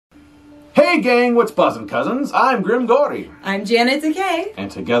Hey gang, what's buzzin' cousins? I'm Grimm Gorri. I'm Janet Decay.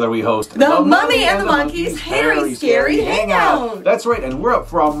 And together we host The Mummy and the Monkeys Very Scary Hangout. That's right, and we're up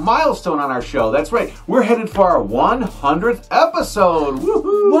for a milestone on our show. That's right, we're headed for our 100th episode.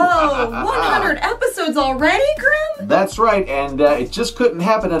 Woohoo! Whoa, 100 episodes already, Grimm? That's right, and it just couldn't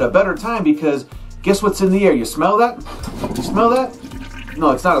happen at a better time because guess what's in the air? You smell that? You smell that?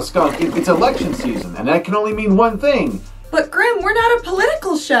 No, it's not a skunk. It's election season, and that can only mean one thing. But Grimm, we're not a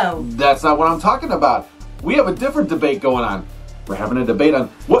political show. That's not what I'm talking about. We have a different debate going on. We're having a debate on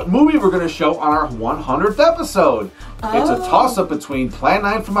what movie we're going to show on our 100th episode. It's a toss-up between Plan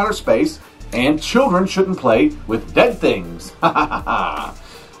 9 from Outer Space and Children Shouldn't Play with Dead Things.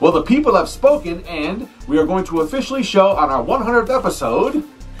 Well, the people have spoken, and we are going to officially show on our 100th episode...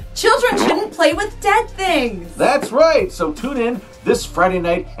 Children shouldn't play with dead things. That's right. So tune in this Friday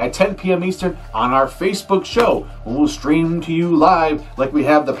night at 10 p.m. Eastern on our Facebook show. We'll stream to you live like we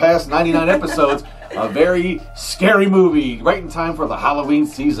have the past 99 episodes. A very scary movie right in time for the Halloween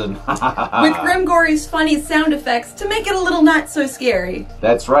season. With Grimm Gorri's funny sound effects to make it a little not so scary.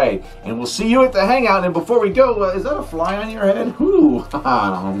 That's right. And we'll see you at the Hangout. And before we go, is that a fly on your head? Ooh.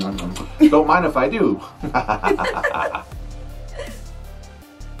 Don't mind if I do.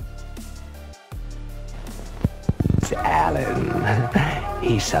 Alan.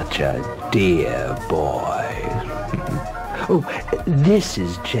 He's such a dear boy. Oh, this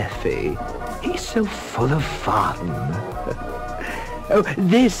is Jeffy. He's so full of fun. Oh,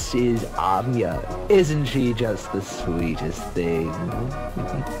 this is Anya. Isn't she just the sweetest thing?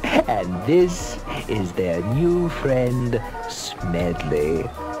 And this is their new friend, Smedley.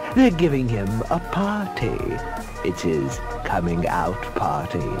 They're giving him a party. It's his coming out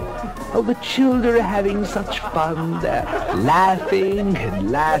party. Oh, the children are having such fun. They're laughing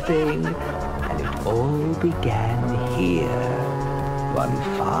and laughing. And it all began here, one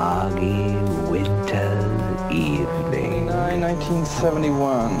foggy winter's evening.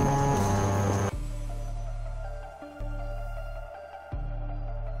 1971.